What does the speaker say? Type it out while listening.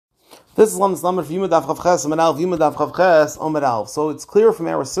This is Lamed Lamed for Yoma Daf Chav Ches, Amid Alf, Yoma Daf Chav Ches, Amid Alf. So it's clear from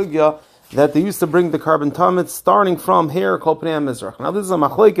our sugya that they used to bring the carbon tamid starting from hair called Pnei HaMizrach. Now this is a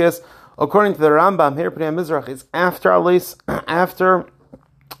machlekes. According to the Rambam, hair Pnei HaMizrach is after Alis HaShachar,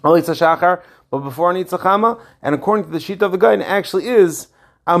 but before Anitz HaChama. And according to the sheet of the guide, it actually is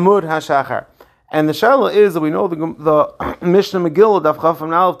Amud HaShachar. And the shaila is that we know the Mishnah Megillah Daf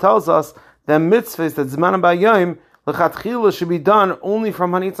Chav Alf tells us that mitzvahs that Zman Bayom Lekatchila should be done only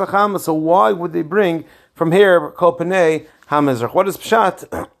from Hanitz HaChama, so why would they bring from here Kol Pnei HaMizrach? What is Pshat?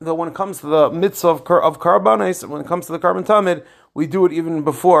 That when it comes to the mitzvah of karbanis, when it comes to the carbon tamid, we do it even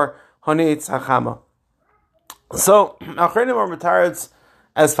before Hanitz HaChama. So, Achrenim are mataritz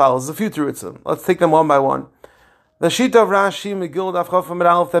as follows. There's a few terutzim. Let's take them one by one. The sheet of Rashi, Megillah Daf Chaf Amid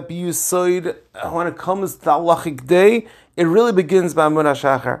Aleph, that Biyusod, when it comes to the halachic day, it really begins by Amud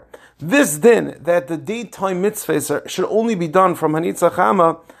HaShachar. This din, that the daytime mitzvahs should only be done from Hanitz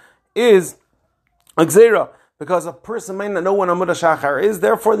HaChama, is a gzera, because a person might not know when Amud HaShachar is,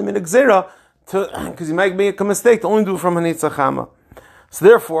 therefore they made a gzera, because you might make a mistake to only do it from Hanitz HaChama. So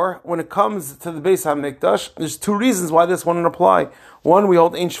therefore, when it comes to the Beis HaMikdash, there's two reasons why this wouldn't apply. One, we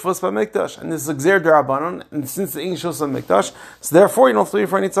hold Ein Shvus BaMikdash, and this is a Gzer D'Rabbanan, and since the Ein Shvus BaMikdash, so therefore you don't have to do it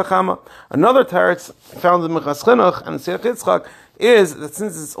for Hanitz HaChama. Another teretz found in Mechas Chinuch and Seach Yitzchak is that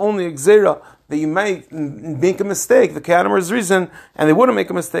since it's only a Gzera, that you might make a mistake, the Kaddimer's reason, and they wouldn't make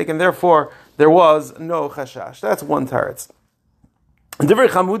a mistake, and therefore there was no Chashash. That's one teretz. And Divrei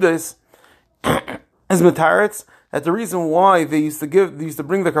Chamudes is metaretz that the reason why they used to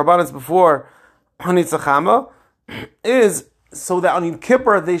bring the karbanos before Hanitz HaChama is so that on Yom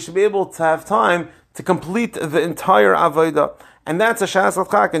Kippur they should be able to have time to complete the entire avodah, and that's a shas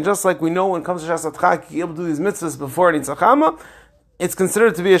atchak. And just like we know when it comes to shas atchak, you're able to do these mitzvahs before Hanitz HaChama, it's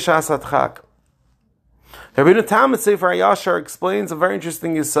considered to be a shas atchak. Rabbeinu Tam at Sefer HaYashar explains a very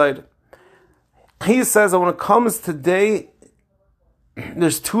interesting yisoid. He says that when it comes to day,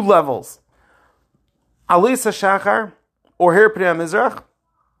 there's two levels. Alis HaShachar, or Hair Pnei HaMizrach,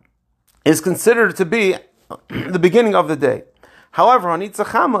 is considered to be the beginning of the day. However, Hanitz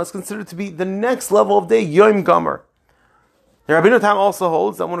HaChama is considered to be the next level of day, Yom Gomer. The Rabbeinu Tam also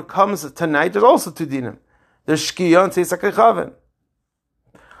holds that when it comes to night, there's also two dinim. There's Shkiya and Tzeisakei.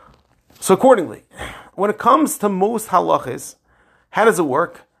 So accordingly, when it comes to most halachis, how does it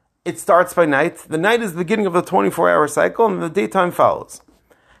work? It starts by night. The night is the beginning of the 24-hour cycle, and the daytime follows.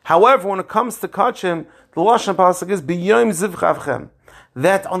 However, when it comes to kachim, the Lashon Pasuk is B'yom Zivchavchem,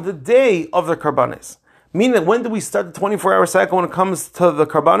 that on the day of the karbanis. Meaning that when do we start the 24-hour cycle when it comes to the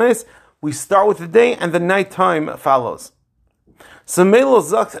karbanis? We start with the day and the night time follows. So Melo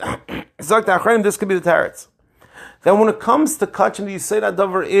Zakt Achrein, this could be the teretz. That when it comes to kachim, the Yisayid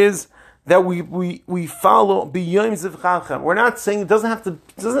Adavar is that we follow B'yom Zivchavchem. We're not saying it's not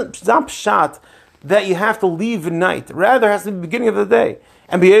pshat that you have to leave at night. Rather, it has to be the beginning of the day.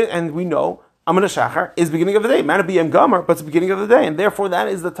 And we know Amud HaShachar is beginning of the day. It might not be Yom Gomer, but it's the beginning of the day, and therefore that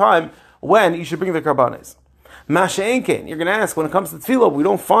is the time when you should bring the karbanis. Masha'enkein, you're going to ask, when it comes to tefillah, we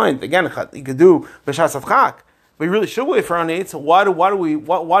don't find, again, you could do b'shas atchak, but you really should wait for Hanitz. Why do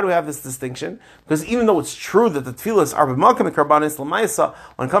we have this distinction? Because even though it's true that the tefillahs are b'malkim the karbanis l'maisa,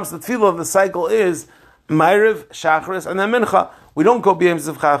 when it comes to tefillah, the cycle is Ma'ariv, Shacharis, and then Mincha. We don't go b'yom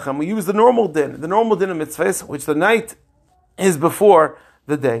zivchachem. We use the normal din of mitzvahs, which the night is before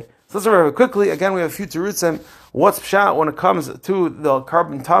the day. So let's remember quickly. Again, we have a few terutzim. What's pshat when it comes to the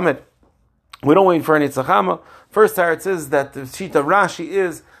carbon tamid? We don't wait for Hanitz HaChama. First teretz is that the sheet of Rashi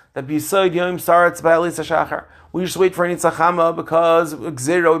is that B'yisod Yom starts by Alis HaShachar. We just wait for Hanitz HaChama because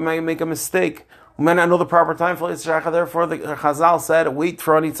Gzero, we might make a mistake. We might not know the proper time for Alis HaShachar. Therefore, the Chazal said, wait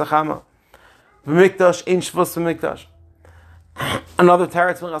for Hanitz HaChama. B'mikdash, Ein Shvus B'mikdash. Another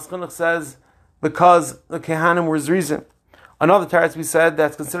teretz Mechas Chinuch says because the Kehanim was reason. Another teretz we said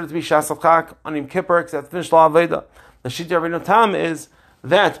that's considered to be Shas Atchak on Yom Kippur because that's finished Law Aveda. The Shita Rabbeinu Tam is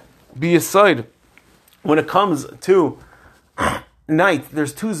that B'yisod, when it comes to night,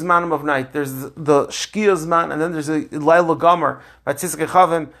 there's two zmanim of night. There's the Shkiya zman, and then there's the Leila Gomer. By Tzisakei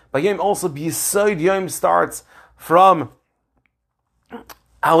Chavim, by Yom also B'yisod Yom starts from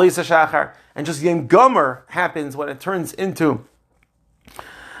Alis HaShachar, and just Yom Gomer happens when it turns into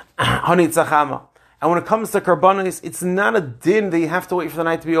Hanitz HaChama. And when it comes to karbanis, it's not a din that you have to wait for the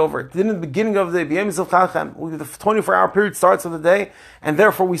night to be over. It's in the beginning of the day, B'yom Zivchachem, the 24-hour period starts of the day, and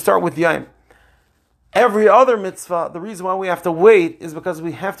therefore we start with Yom. Every other mitzvah, the reason why we have to wait is because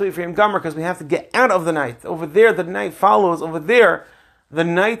we have to wait for Yom Gomer, because we have to get out of the night. Over there, the night follows. Over there, the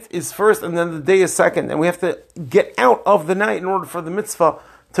night is first, and then the day is second. And we have to get out of the night in order for the mitzvah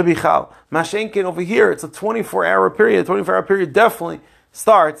to be chal. Mashenkin over here, it's a 24-hour period. The 24-hour period definitely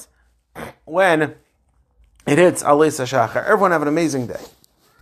starts when it hits Alis HaShachar. Everyone have an amazing day.